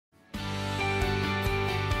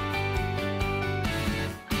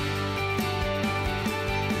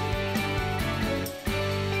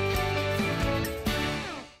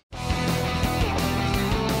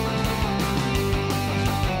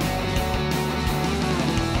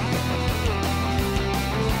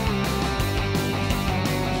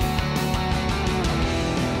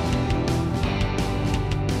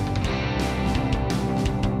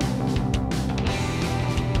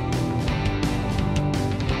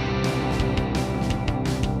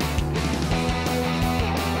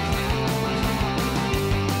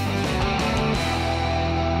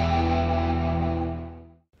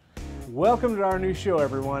Welcome to our new show,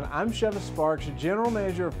 everyone. I'm Chevy Sparks, General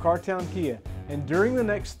Manager of Cartown Kia, and during the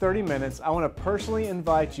next 30 minutes, I want to personally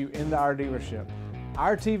invite you into our dealership.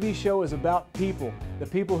 Our TV show is about people, the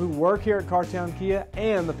people who work here at Cartown Kia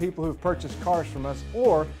and the people who've purchased cars from us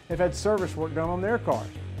or have had service work done on their cars.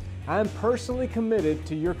 I'm personally committed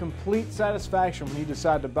to your complete satisfaction when you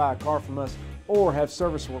decide to buy a car from us or have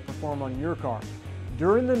service work performed on your car.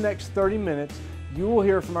 During the next 30 minutes, you will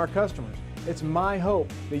hear from our customers. It's my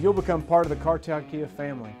hope that you'll become part of the Cartown Kia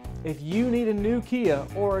family. If you need a new Kia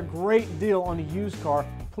or a great deal on a used car,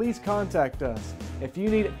 please contact us. If you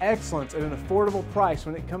need excellence at an affordable price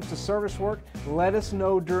when it comes to service work, let us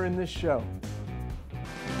know during this show.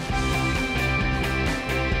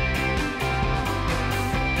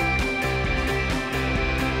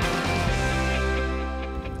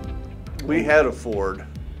 We had a Ford,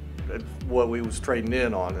 what we was trading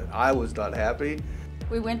in on it. I was not happy.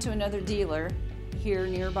 We went to another dealer here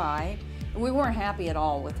nearby, and we weren't happy at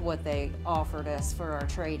all with what they offered us for our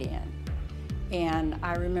trade-in. And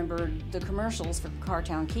I remembered the commercials for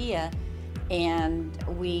Cartown Kia, and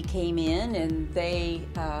we came in and they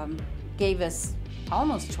gave us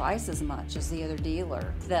almost twice as much as the other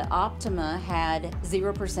dealer. The Optima had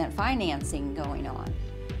 0% financing going on.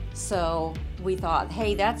 So we thought,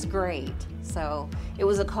 hey, that's great. So it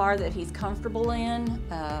was a car that he's comfortable in,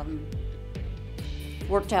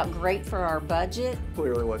 worked out great for our budget.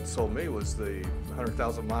 Clearly what sold me was the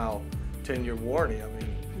 100,000 mile, 10-year warranty. I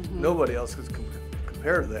mean, nobody else could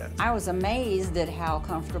compare to that. I was amazed at how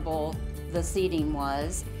comfortable the seating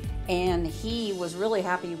was, and he was really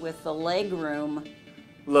happy with the leg room.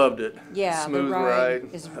 Loved it. Yeah, smooth the ride ride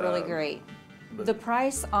is really great. The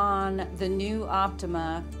price on the new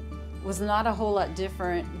Optima was not a whole lot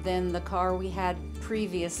different than the car we had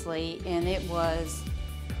previously, and it was,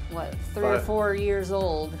 what, 3 or 4 years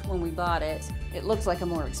old when we bought it. It looks like a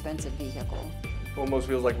more expensive vehicle. Almost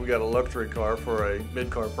feels like we got a luxury car for a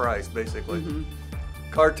mid-car price, basically.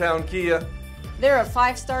 Cartown Kia. They're a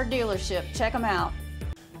 5-star dealership. Check them out.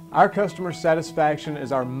 Our customer satisfaction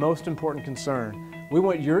is our most important concern. We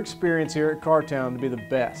want your experience here at Cartown to be the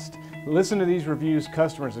best. Listen to these reviews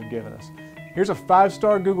customers have given us. Here's a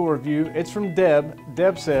 5-star Google review. It's from Deb.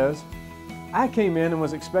 Deb says, I came in and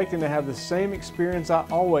was expecting to have the same experience I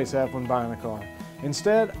always have when buying a car.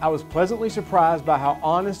 Instead, I was pleasantly surprised by how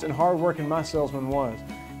honest and hardworking my salesman was.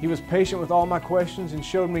 He was patient with all my questions and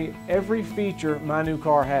showed me every feature my new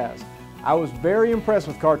car has. I was very impressed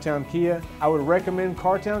with Cartown Kia. I would recommend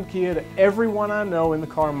Cartown Kia to everyone I know in the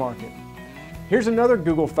car market. Here's another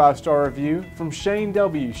Google 5-star review from Shane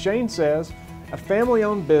W. Shane says, a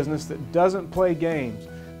family-owned business that doesn't play games.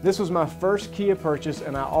 This was my first Kia purchase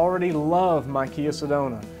and I already love my Kia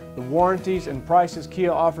Sedona. The warranties and prices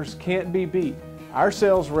Kia offers can't be beat. Our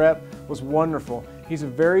sales rep was wonderful. He's a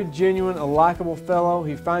very genuine, a likable fellow.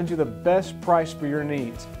 He finds you the best price for your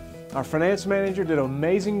needs. Our finance manager did an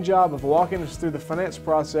amazing job of walking us through the finance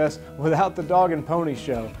process without the dog and pony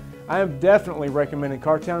show. I am definitely recommending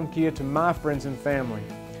Cartown Kia to my friends and family.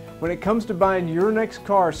 When it comes to buying your next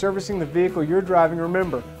car, servicing the vehicle you're driving,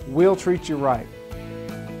 remember, we'll treat you right.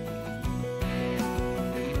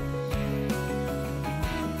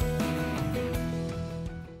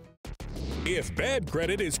 If bad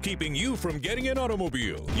credit is keeping you from getting an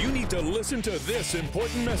automobile, you need to listen to this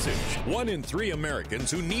important message. 1 in 3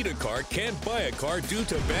 Americans who need a car can't buy a car due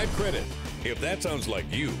to bad credit. If that sounds like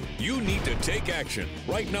you need to take action.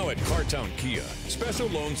 Right now at Cartown Kia, special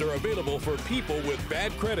loans are available for people with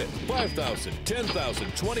bad credit. $5,000, $10,000,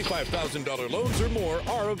 $25,000 loans or more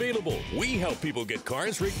are available. We help people get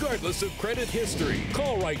cars regardless of credit history.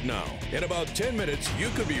 Call right now. In about 10 minutes, you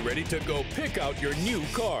could be ready to go pick out your new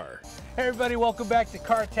car. Hey everybody, welcome back to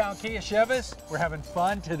Cartown Kia. Chevis, we're having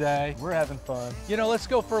fun today. We're having fun. You know, let's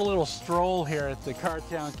go for a little stroll here at the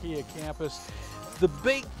Cartown Kia campus. The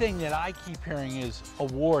big thing that I keep hearing is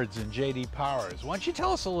awards and J.D. Powers. Why don't you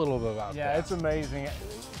tell us a little bit about that? Yeah, it's amazing.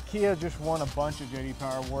 Kia just won a bunch of J.D.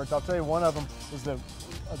 Power awards. I'll tell you, one of them was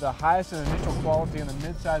the highest in initial quality in the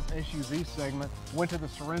midsize SUV segment, went to the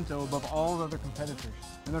Sorento above all the other competitors.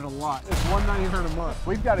 And there's a lot. It's $199 a month.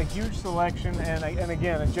 We've got a huge selection, and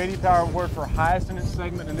again, a J.D. Power award for highest in its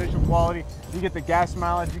segment, initial quality. You get the gas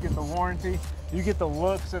mileage, you get the warranty, you get the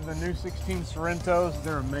looks of the new 16 Sorentos.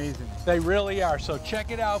 They're amazing. They really are. So check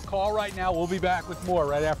it out. Call right now. We'll be back with more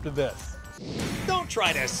right after this. Don't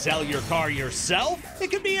try to sell your car yourself. It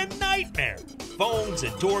can be a nightmare. Phones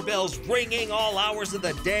and doorbells ringing all hours of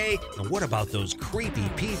the day. And what about those creepy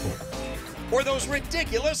people? Or those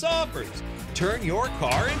ridiculous offers? Turn your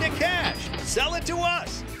car into cash. Sell it to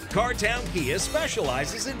us. Cartown Kia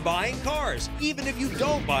specializes in buying cars, even if you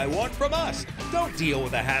don't buy one from us. Don't deal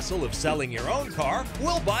with the hassle of selling your own car.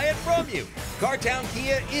 We'll buy it from you. Cartown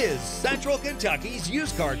Kia is Central Kentucky's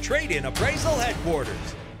used car trade-in appraisal headquarters.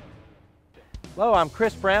 Hello, I'm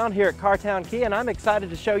Chris Brown here at Cartown Kia, and I'm excited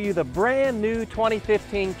to show you the brand new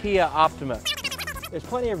 2015 Kia Optima. There's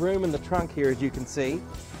plenty of room in the trunk here, as you can see.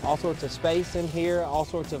 All sorts of space in here, all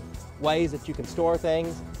sorts of ways that you can store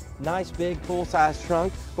things. Nice big full-size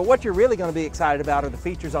trunk. But what you're really going to be excited about are the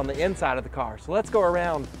features on the inside of the car. So let's go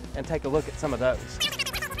around and take a look at some of those.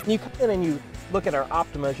 When you come in and you look at our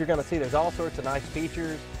Optimas, you're going to see there's all sorts of nice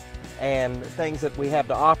features and things that we have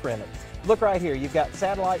to offer in it. Look right here, you've got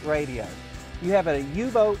satellite radio. You have a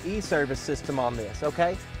UVO e-service system on this,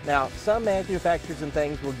 okay? Now, some manufacturers and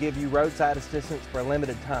things will give you roadside assistance for a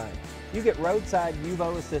limited time. You get roadside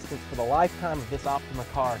UVO assistance for the lifetime of this Optima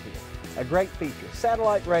car here. A great feature.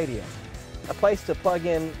 Satellite radio, a place to plug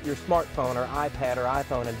in your smartphone or iPad or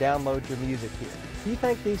iPhone and download your music here. Do you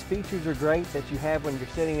think these features are great that you have when you're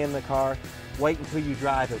sitting in the car? Wait until you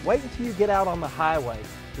drive it. Wait until you get out on the highway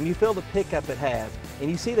and you feel the pickup it has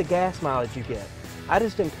and you see the gas mileage you get. I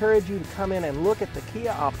just encourage you to come in and look at the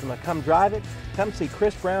Kia Optima. Come drive it. Come see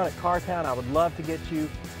Chris Brown at Cartown. I would love to get you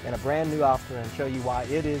in a brand new Optima and show you why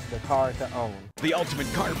it is the car to own. The ultimate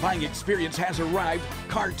car buying experience has arrived.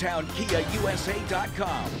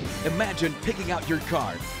 CartownKiaUSA.com. Imagine picking out your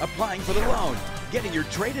car, applying for the loan, getting your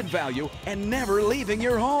trade-in value, and never leaving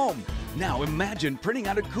your home. Now imagine printing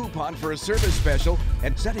out a coupon for a service special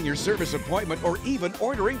and setting your service appointment or even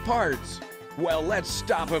ordering parts. Well, let's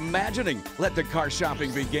stop imagining. Let the car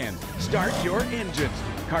shopping begin. Start your engines.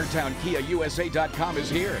 CartownKiaUSA.com is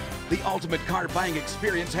here. The ultimate car buying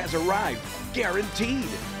experience has arrived. Guaranteed.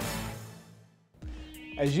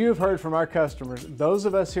 As you have heard from our customers, those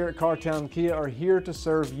of us here at Cartown Kia are here to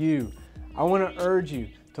serve you. I want to urge you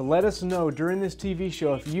to let us know during this TV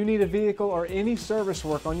show if you need a vehicle or any service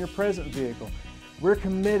work on your present vehicle. We're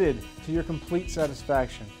committed to your complete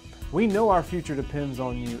satisfaction. We know our future depends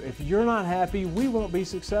on you. If you're not happy, we won't be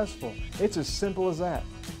successful. It's as simple as that.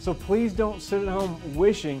 So please don't sit at home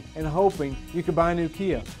wishing and hoping you could buy a new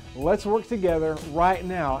Kia. Let's work together right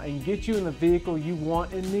now and get you in the vehicle you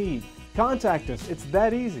want and need. Contact us. It's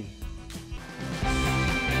that easy.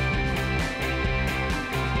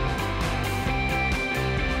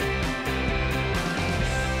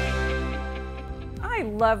 I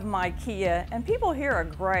love my Kia, and people here are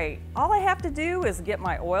great. All I have to do is get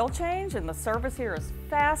my oil change, and the service here is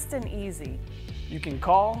fast and easy. You can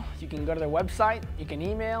call, you can go to their website, you can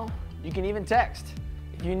email, you can even text.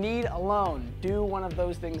 If you need a loan, do one of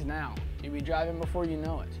those things now. You'll be driving before you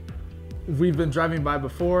know it. We've been driving by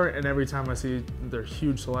before, and every time I see their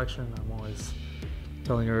huge selection, I'm always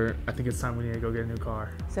telling her, I think it's time we need to go get a new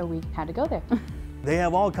car. So we had to go there. They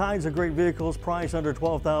have all kinds of great vehicles priced under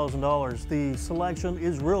 $12,000. The selection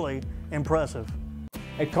is really impressive.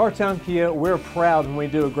 At Cartown Kia, we're proud when we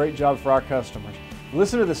do a great job for our customers.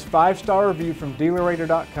 Listen to this 5-star review from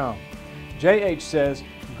DealerRater.com. JH says,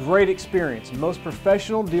 great experience, most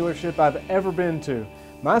professional dealership I've ever been to.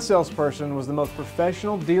 My salesperson was the most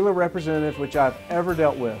professional dealer representative which I've ever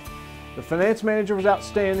dealt with. The finance manager was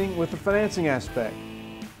outstanding with the financing aspect.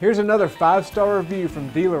 Here's another 5-star review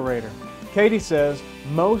from DealerRater. Katie says,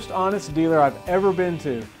 most honest dealer I've ever been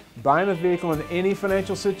to. Buying a vehicle in any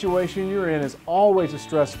financial situation you're in is always a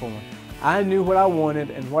stressful one. I knew what I wanted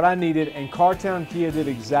and what I needed, and Cartown Kia did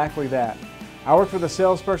exactly that. I worked with a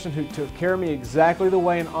salesperson who took care of me exactly the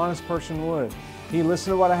way an honest person would. He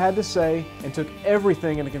listened to what I had to say and took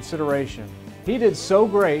everything into consideration. He did so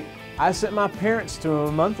great, I sent my parents to him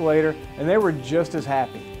a month later and they were just as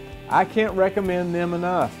happy. I can't recommend them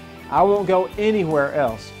enough. I won't go anywhere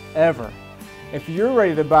else, ever. If you're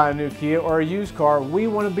ready to buy a new Kia or a used car, we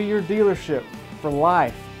want to be your dealership for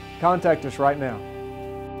life. Contact us right now.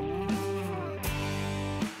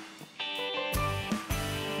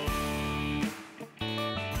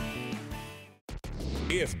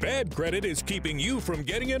 If bad credit is keeping you from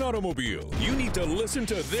getting an automobile, you need to listen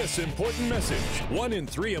to this important message. 1 in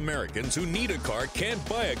 3 Americans who need a car can't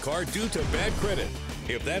buy a car due to bad credit.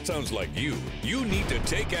 If that sounds like you need to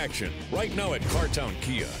take action. Right now at Cartown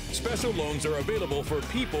Kia, special loans are available for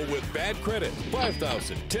people with bad credit.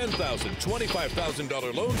 $5,000, $10,000,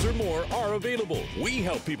 $25,000 loans or more are available. We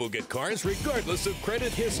help people get cars regardless of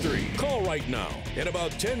credit history. Call right now. In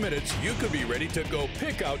about 10 minutes, you could be ready to go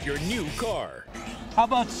pick out your new car. How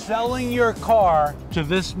about selling your car to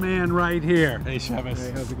this man right here? Hey, Shemus.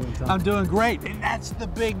 Hey, how's it going, Tom? I'm doing great, and that's the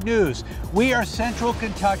big news. We are Central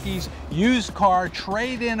Kentucky's used car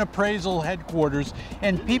trade-in appraisal headquarters,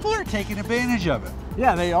 and people are taking advantage of it.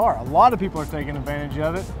 Yeah, they are. A lot of people are taking advantage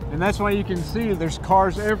of it, and that's why you can see there's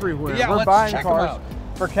cars everywhere. Yeah, we're let's buying check 'em cars out.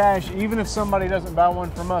 for cash, even if somebody doesn't buy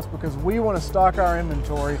one from us, because we want to stock our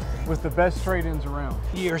inventory with the best trade-ins around.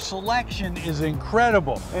 Your selection is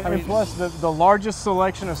incredible. And plus, the largest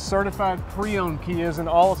selection of certified pre-owned Kias in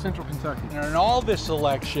all of Central Kentucky. And in all this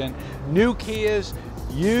selection, new Kias,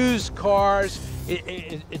 used cars,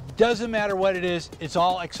 it doesn't matter what it is, it's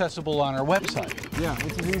all accessible on our website. Yeah,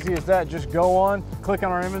 it's as easy as that. Just go on, click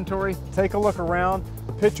on our inventory, take a look around.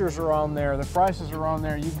 The pictures are on there, the prices are on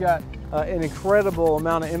there. You've got an incredible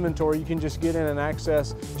amount of inventory you can just get in and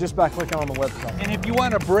access just by clicking on the website. And if you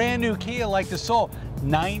want a brand new Kia like the Soul,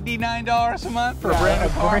 $99 a month for a brand new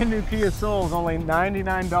car? A brand new Kia Soul is only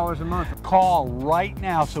 $99 a month. Call right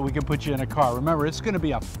now so we can put you in a car. Remember, it's going to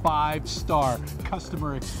be a 5-star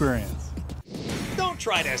customer experience. Don't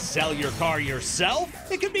try to sell your car yourself.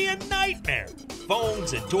 It can be a nightmare.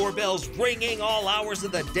 Phones and doorbells ringing all hours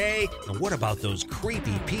of the day. And what about those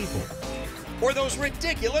creepy people? Or those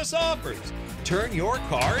ridiculous offers? Turn your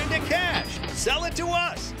car into cash. Sell it to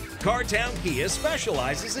us. Cartown Kia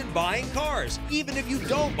specializes in buying cars, even if you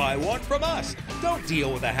don't buy one from us. Don't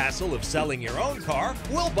deal with the hassle of selling your own car.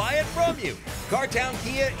 We'll buy it from you. Cartown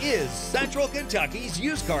Kia is Central Kentucky's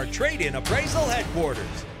used car trade-in appraisal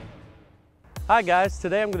headquarters. Hi guys,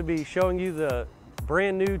 today I'm going to be showing you the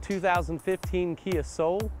brand new 2015 Kia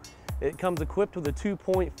Soul. It comes equipped with a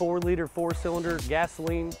 2.4 liter 4-cylinder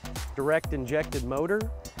gasoline direct injected motor.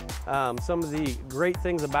 Some of the great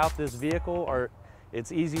things about this vehicle are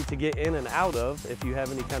it's easy to get in and out of if you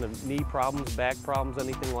have any kind of knee problems, back problems,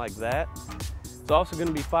 anything like that. It's also going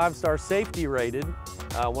to be 5-star safety rated,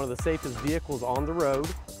 one of the safest vehicles on the road.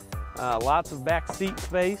 Lots of back seat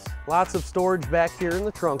space, lots of storage back here in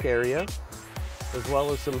the trunk area, as well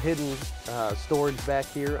as some hidden storage back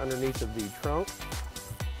here underneath of the trunk.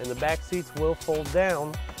 And the back seats will fold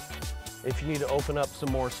down if you need to open up some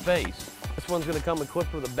more space. This one's going to come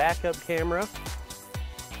equipped with a backup camera,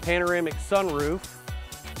 panoramic sunroof,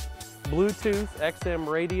 Bluetooth, XM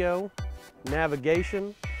radio,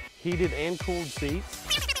 navigation, heated and cooled seats.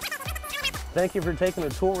 Thank you for taking a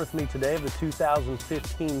tour with me today of the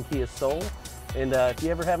 2015 Kia Soul. And if you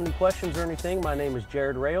ever have any questions or anything, my name is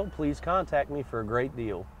Jared Rail. Please contact me for a great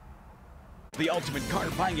deal. The ultimate car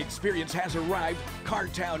buying experience has arrived.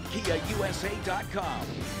 CartownKiaUSA.com.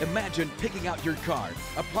 Imagine picking out your car,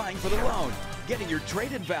 applying for the loan, getting your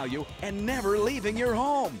trade-in value, and never leaving your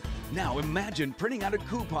home. Now imagine printing out a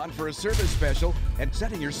coupon for a service special and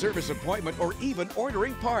setting your service appointment or even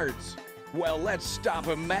ordering parts. Well, let's stop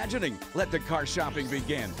imagining. Let the car shopping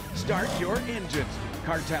begin. Start your engines.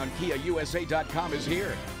 CartownKiaUSA.com is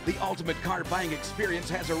here. The ultimate car buying experience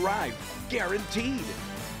has arrived. Guaranteed.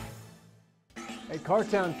 At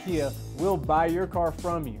Cartown Kia, we'll buy your car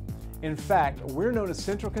from you. In fact, we're known as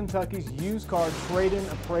Central Kentucky's used car trade-in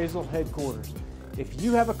appraisal headquarters. If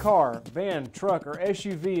you have a car, van, truck, or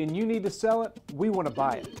SUV and you need to sell it, we want to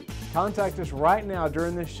buy it. Contact us right now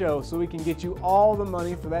during this show so we can get you all the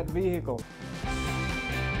money for that vehicle.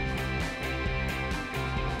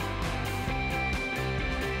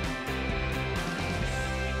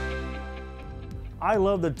 I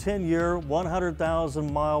love the 10-year,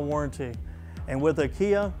 100,000-mile warranty. And with a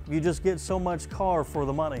Kia, you just get so much car for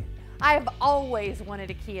the money. I have always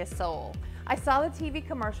wanted a Kia Soul. I saw the TV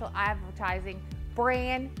commercial advertising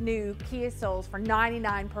brand new Kia Souls for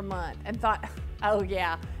 $99 per month and thought, oh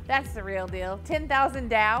yeah, that's the real deal. $10,000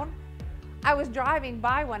 down? I was driving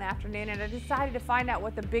by one afternoon and I decided to find out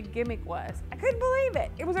what the big gimmick was. I couldn't believe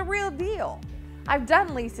it. It was a real deal. I've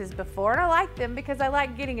done leases before and I like them because I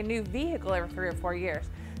like getting a new vehicle every 3 or 4 years.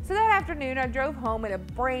 So that afternoon I drove home in a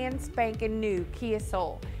brand spanking new Kia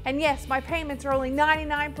Soul. And yes, my payments are only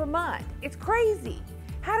 $99 per month. It's crazy.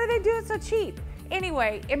 How do they do it so cheap?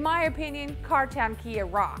 Anyway, in my opinion, Cartown Kia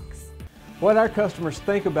rocks. What our customers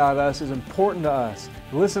think about us is important to us.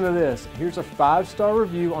 Listen to this. Here's a 5-star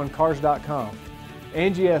review on Cars.com.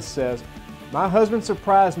 Angie S. says, "My husband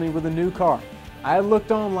surprised me with a new car. I looked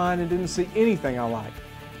online and didn't see anything I liked.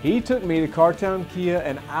 He took me to Cartown Kia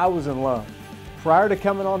and I was in love. Prior to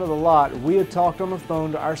coming onto the lot, we had talked on the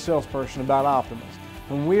phone to our salesperson about Optimas.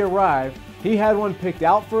 When we arrived, he had one picked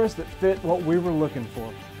out for us that fit what we were looking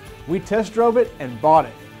for. We test drove it and bought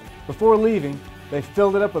it. Before leaving, they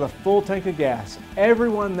filled it up with a full tank of gas.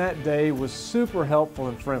 Everyone that day was super helpful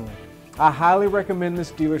and friendly. I highly recommend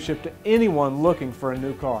this dealership to anyone looking for a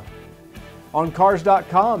new car." On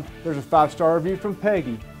Cars.com, there's a 5-star review from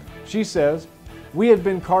Peggy. She says, "We had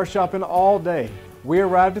been car shopping all day. We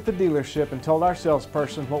arrived at the dealership and told our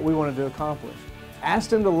salesperson what we wanted to accomplish.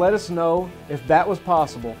 Asked him to let us know if that was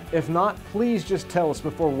possible. If not, please just tell us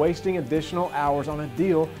before wasting additional hours on a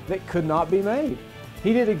deal that could not be made.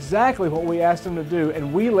 He did exactly what we asked him to do,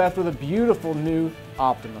 and we left with a beautiful new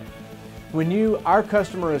Optima." When you, our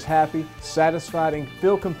customer, is happy, satisfied, and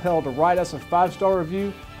feel compelled to write us a 5-star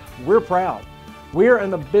review, we're proud. We are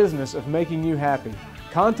in the business of making you happy.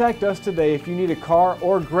 Contact us today if you need a car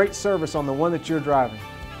or great service on the one that you're driving.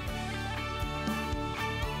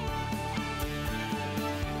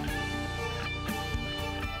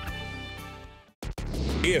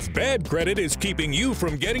 If bad credit is keeping you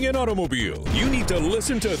from getting an automobile, you need to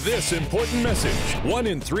listen to this important message. 1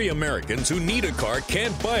 in 3 Americans who need a car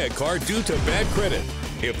can't buy a car due to bad credit.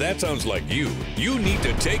 If that sounds like you need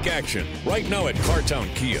to take action. Right now at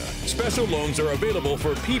Cartown Kia, special loans are available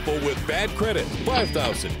for people with bad credit.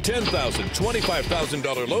 $5,000, $10,000,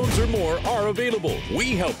 $25,000 loans or more are available.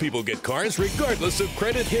 We help people get cars regardless of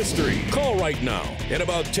credit history. Call right now. In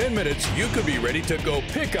about 10 minutes, you could be ready to go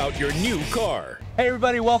pick out your new car. Hey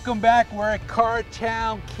everybody, welcome back. We're at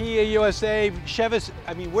Cartown Kia USA. Chevis,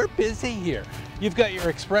 we're busy here. You've got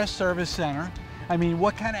your Express Service Center.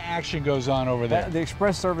 What kind of action goes on over there? The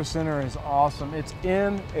Express Service Center is awesome. It's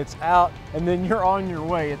in, it's out, and then you're on your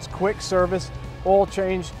way. It's quick service, oil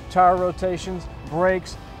change, tire rotations,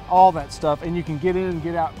 brakes, all that stuff, and you can get in and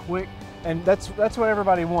get out quick. And that's what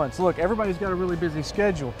everybody wants. Look, everybody's got a really busy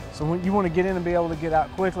schedule, so when you want to get in and be able to get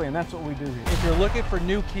out quickly, and that's what we do here. If you're looking for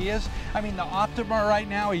new Kias, the Optima right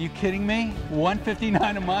now, are you kidding me?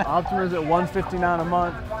 $159 a month? Optima's at $159 a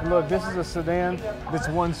month. And look, this is a sedan that's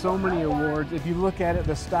won so many awards. If you look at it,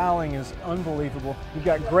 the styling is unbelievable. You've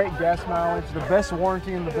got great gas mileage, the best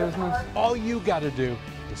warranty in the business. All you got to do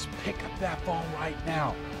is pick up that phone right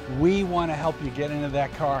now. We want to help you get into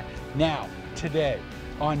that car now, today,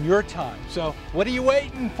 on your time. So what are you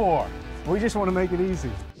waiting for? We just want to make it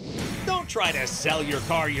easy. Don't try to sell your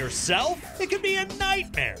car yourself. It can be a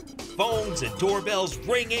nightmare. Phones and doorbells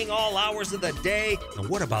ringing all hours of the day. And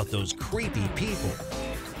what about those creepy people?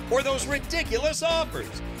 Or those ridiculous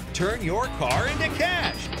offers? Turn your car into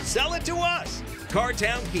cash. Sell it to us.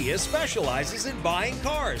 Cartown Kia specializes in buying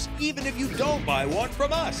cars, even if you don't buy one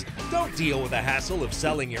from us. Don't deal with the hassle of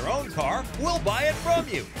selling your own car. We'll buy it from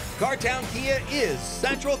you. Cartown Kia is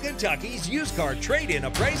Central Kentucky's used car trade-in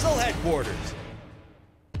appraisal headquarters.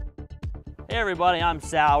 Hey everybody, I'm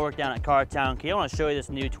Sal. I work down at Cartown Kia. I want to show you this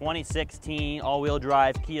new 2016 all-wheel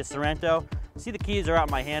drive Kia Sorento. See, the keys are out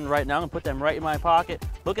in my hand right now. I'm gonna put them right in my pocket.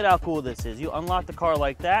 Look at how cool this is. You unlock the car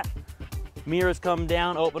like that. Mirrors come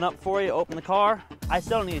down, open up for you, open the car. I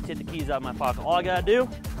still don't need to take the keys out of my pocket. All I gotta do,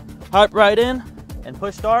 hop right in and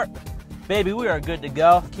push start. Baby, we are good to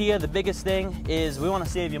go. Kia, the biggest thing is we wanna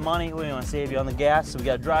save you money. We wanna save you on the gas. So we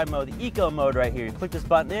got drive mode, the eco mode right here. You click this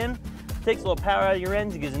button in, takes a little power out of your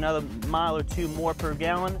engine, gives another mile or two more per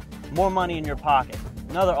gallon, more money in your pocket.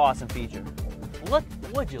 Another awesome feature.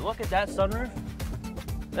 Would you look at that sunroof?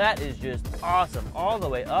 That is just awesome. All the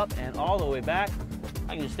way up and all the way back.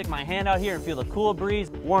 I can just stick my hand out here and feel the cool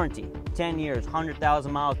breeze. Warranty, 10 years,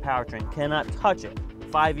 100,000 miles powertrain, cannot touch it.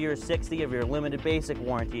 5 years, 60 of your limited basic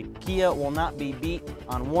warranty. Kia will not be beat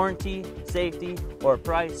on warranty, safety, or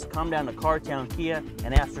price. Come down to Cartown Kia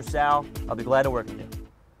and ask for Sal. I'll be glad to work with you.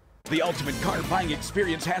 The ultimate car buying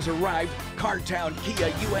experience has arrived.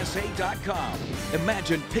 CartownKiaUSA.com.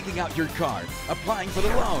 Imagine picking out your car, applying for the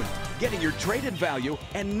loan, getting your trade-in value,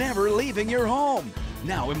 and never leaving your home.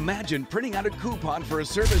 Now imagine printing out a coupon for a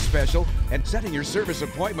service special and setting your service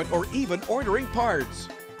appointment or even ordering parts.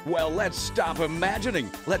 Well, let's stop imagining.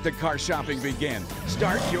 Let the car shopping begin.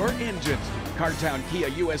 Start your engines.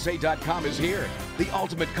 CartownKiaUSA.com is here. The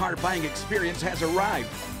ultimate car buying experience has arrived.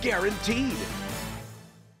 Guaranteed.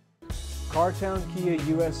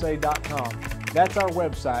 CartownKiaUSA.com. That's our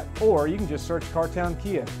website, or you can just search Cartown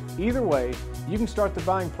Kia. Either way, you can start the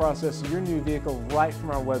buying process of your new vehicle right from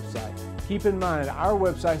our website. Keep in mind, our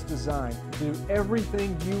website's designed to do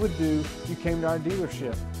everything you would do if you came to our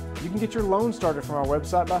dealership. You can get your loan started from our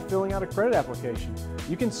website by filling out a credit application.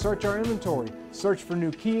 You can search our inventory, search for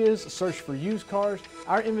new Kias, search for used cars.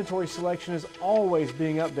 Our inventory selection is always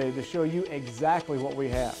being updated to show you exactly what we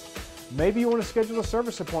have. Maybe you want to schedule a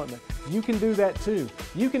service appointment. You can do that too.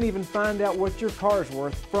 You can even find out what your car is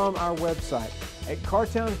worth from our website. At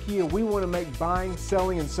Cartown Kia, we want to make buying,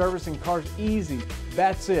 selling, and servicing cars easy.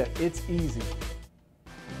 That's it. It's easy.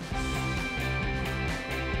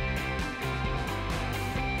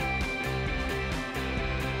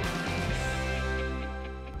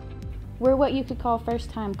 We're what you could call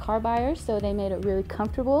first-time car buyers, so they made it really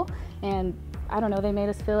comfortable, and I don't know, they made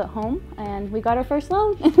us feel at home, and we got our first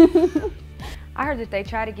loan. I heard that they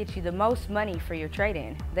try to get you the most money for your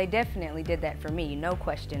trade-in. They definitely did that for me, no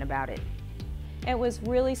question about it. It was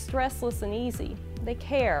really stressless and easy. They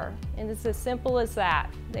care, and it's as simple as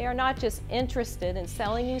that. They are not just interested in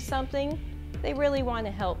selling you something, they really want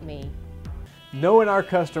to help me. Knowing our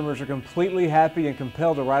customers are completely happy and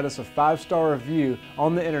compelled to write us a 5-star review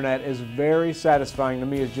on the internet is very satisfying to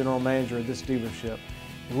me as general manager of this dealership.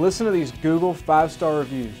 Listen to these Google 5-star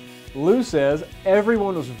reviews. Lou says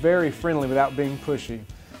everyone was very friendly without being pushy.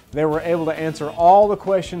 They were able to answer all the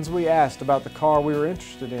questions we asked about the car we were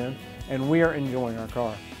interested in, and we are enjoying our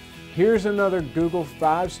car. Here's another Google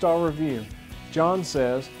 5-star review. John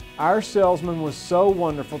says, our salesman was so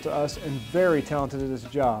wonderful to us and very talented at his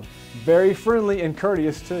job. Very friendly and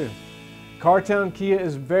courteous too. Cartown Kia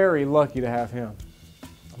is very lucky to have him.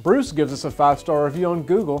 Bruce gives us a 5-star review on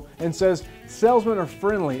Google and says, salesmen are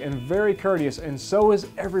friendly and very courteous, and so is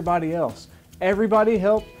everybody else. Everybody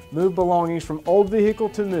helped move belongings from old vehicle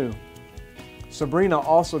to new. Sabrina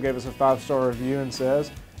also gave us a 5-star review and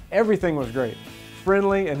says, everything was great.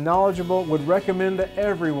 Friendly and knowledgeable, would recommend to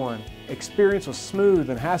everyone. Experience was smooth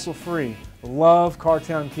and hassle-free. Love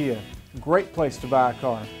Cartown Kia. Great place to buy a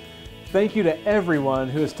car. Thank you to everyone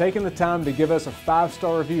who has taken the time to give us a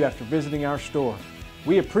 5-star review after visiting our store.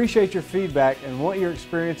 We appreciate your feedback and want your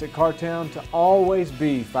experience at Cartown to always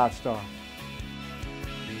be 5-star.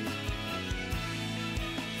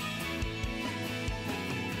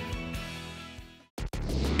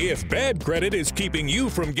 If bad credit is keeping you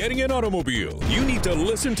from getting an automobile, you need to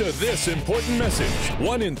listen to this important message.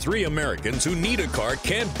 1 in 3 Americans who need a car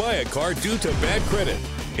can't buy a car due to bad credit.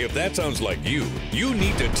 If that sounds like you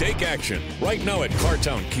need to take action. Right now at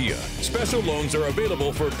Cartown Kia, special loans are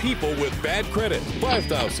available for people with bad credit.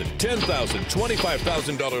 $5,000, $10,000,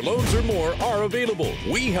 $25,000 loans or more are available.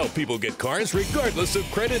 We help people get cars regardless of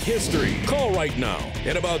credit history. Call right now.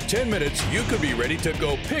 In about 10 minutes, you could be ready to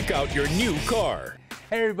go pick out your new car.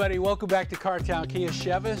 Hey everybody, welcome back to Cartown Kia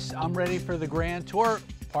Chevis. I'm ready for the grand tour.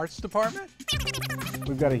 Parts department?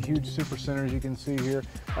 We've got a huge super center, as you can see here,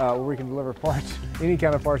 where we can deliver parts, any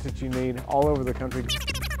kind of parts that you need, all over the country.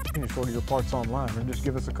 You can just order your parts online or just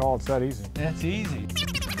give us a call. It's that easy. That's easy.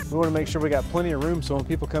 We want to make sure we got plenty of room so when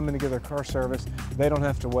people come in to get their car service, they don't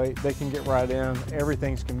have to wait. They can get right in.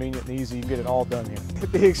 Everything's convenient and easy. You can get it all done here.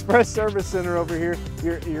 At the Express Service Center over here,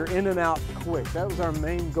 you're in and out quick. That was our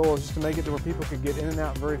main goal, is just to make it to where people could get in and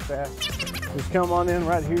out very fast. Just come on in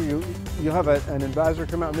right here. You'll have an advisor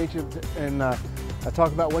come out and meet you and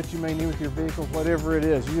talk about what you may need with your vehicle, whatever it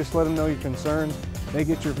is. You just let them know your concerns. They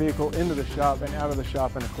get your vehicle into the shop and out of the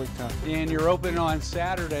shop in a quick time. And you're open on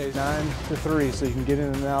Saturdays. 9 to 3, so you can get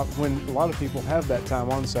in and out when a lot of people have that time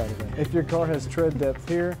on Saturday. If your car has tread depth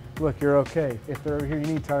here, look, you're okay. If they're here, you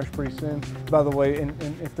need tires pretty soon. By the way, and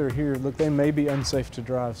if they're here, look, they may be unsafe to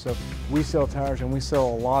drive. So we sell tires and we sell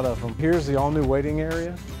a lot of them. Here's the all-new waiting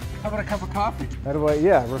area. How about a cup of coffee? That way,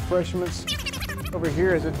 yeah, refreshments. Over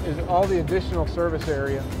here is all the additional service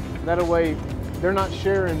area. That way, they're not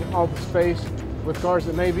sharing all the space with cars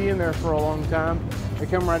that may be in there for a long time. They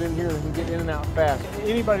come right in here and can get in and out fast.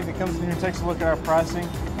 Anybody that comes in here and takes a look at our pricing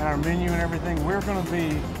and our menu and everything, we're going to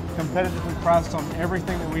be competitively priced on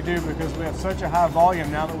everything that we do because we have such a high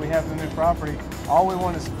volume now that we have the new property. All we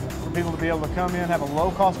want is for people to be able to come in, have a low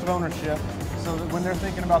cost of ownership, so that when they're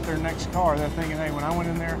thinking about their next car, they're thinking, hey, when I went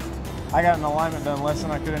in there, I got an alignment done less than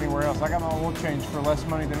I could anywhere else. I got my oil changed for less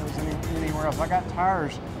money than it was anywhere else. I got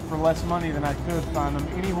tires for less money than I could find them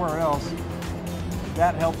anywhere else.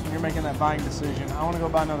 That helps when you're making that buying decision. I want to go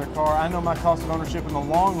buy another car. I know my cost of ownership in the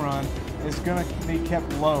long run is going to be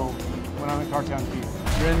kept low when I'm at Cartown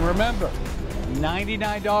Kia. And remember,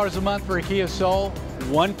 $99 a month for a Kia Soul,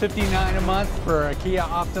 $159 a month for a Kia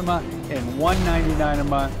Optima, and $199 a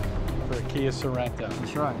month for a Kia Sorento.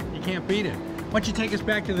 That's right. You can't beat it. Why don't you take us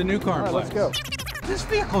back to the new car place? Let's go. This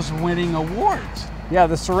vehicle's winning awards. Yeah,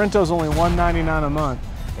 the Sorrento's only $199 a month.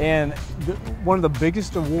 And one of the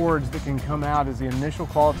biggest awards that can come out is the Initial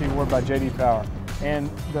Quality Award by J.D. Power. And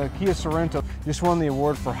the Kia Sorento just won the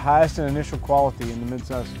award for highest in initial quality in the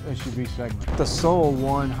midsize SUV segment. The Soul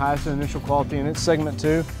won highest in initial quality in its segment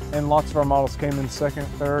too, and lots of our models came in second,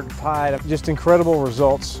 third, tied. Just incredible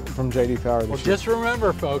results from J.D. Power this year. Just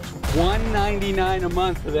remember, folks, $199 a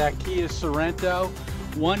month for that Kia Sorento,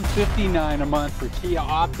 $159 a month for Kia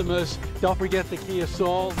Optimus. Don't forget the Kia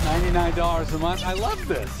Soul, $99 a month. I love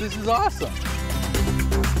this. This is awesome.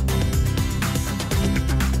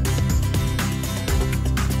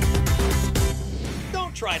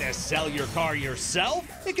 Don't try to sell your car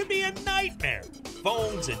yourself. It can be a nightmare.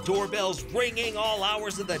 phones and doorbells ringing all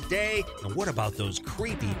hours of the day? And what about those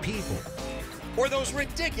creepy people? Or those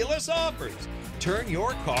ridiculous offers? Turn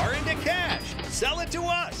your car into cash. Sell it to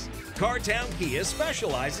us. Cartown Kia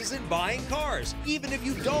specializes in buying cars, even if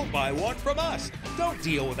you don't buy one from us. Don't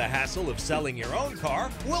deal with the hassle of selling your own car.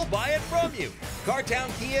 We'll buy it from you. Cartown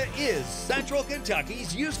Kia is Central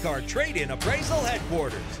Kentucky's used car trade-in appraisal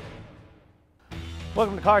headquarters.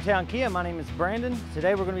 Welcome to Cartown Kia. My name is Brandon.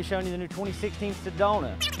 Today we're going to be showing you the new 2016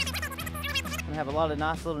 Sedona. We're going to have a lot of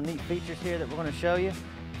nice little neat features here that we're going to show you.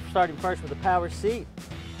 Starting first with the power seat.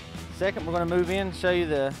 Second, we're going to move in and show you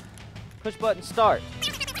the push button start.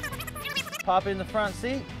 Pop in the front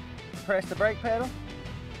seat, press the brake pedal,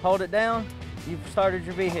 hold it down, you've started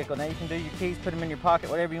your vehicle. Now you can do your keys, put them in your pocket,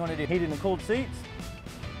 whatever you want to do. Heated and cooled seats.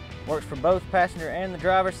 Works for both passenger and the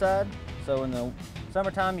driver's side. So in the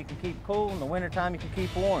summertime you can keep cool, in the wintertime you can keep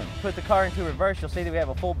warm. Put the car into reverse, you'll see that we have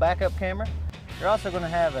a full backup camera. You're also going to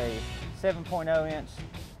have a 7.0-inch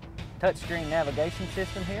touchscreen navigation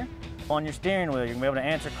system here. On your steering wheel, you're going to be able to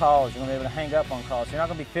answer calls, you're going to be able to hang up on calls. So you're not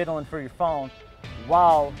going to be fiddling for your phone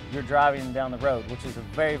while you're driving down the road, which is a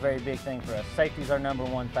very, very big thing for us. Safety is our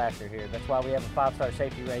 #1 factor here. That's why we have a 5-star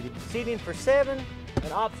safety rating. Seating for 7,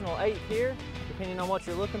 an optional 8 here, depending on what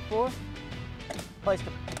you're looking for. Place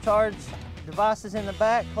to charge devices in the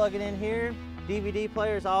back, plug it in here, DVD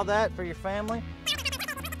players, all that for your family.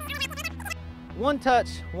 One touch,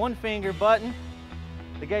 one finger button,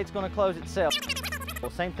 the gate's going to close itself.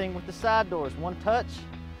 Well, same thing with the side doors. One touch,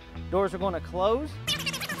 doors are going to close.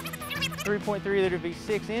 3.3 liter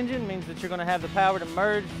V6 engine means that you're going to have the power to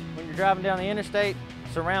merge when you're driving down the interstate.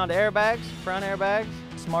 Surround airbags, front airbags,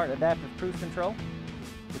 smart adaptive cruise control,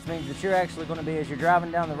 which means that you're actually going to be, as you're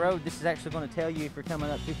driving down the road, this is actually going to tell you if you're coming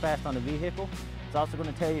up too fast on the vehicle. It's also going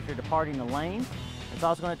to tell you if you're departing the lane. It's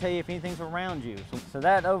also going to tell you if anything's around you. So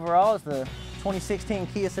that overall is the 2016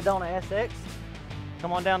 Kia Sedona SX.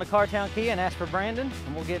 Come on down to Cartown Kia and ask for Brandon,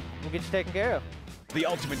 and we'll get you taken care of. The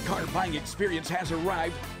ultimate car buying experience has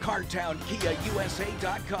arrived.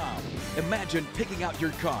 CartownKiaUSA.com. Imagine picking out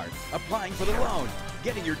your car, applying for the loan,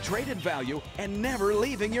 getting your trade-in value, and never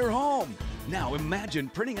leaving your home. Now imagine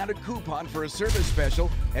printing out a coupon for a service special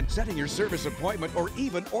and setting your service appointment or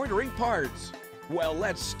even ordering parts. Well,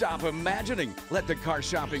 let's stop imagining. Let the car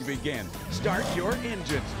shopping begin. Start your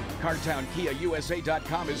engines.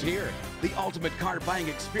 CartownKiaUSA.com is here. The ultimate car buying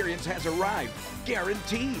experience has arrived.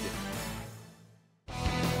 Guaranteed.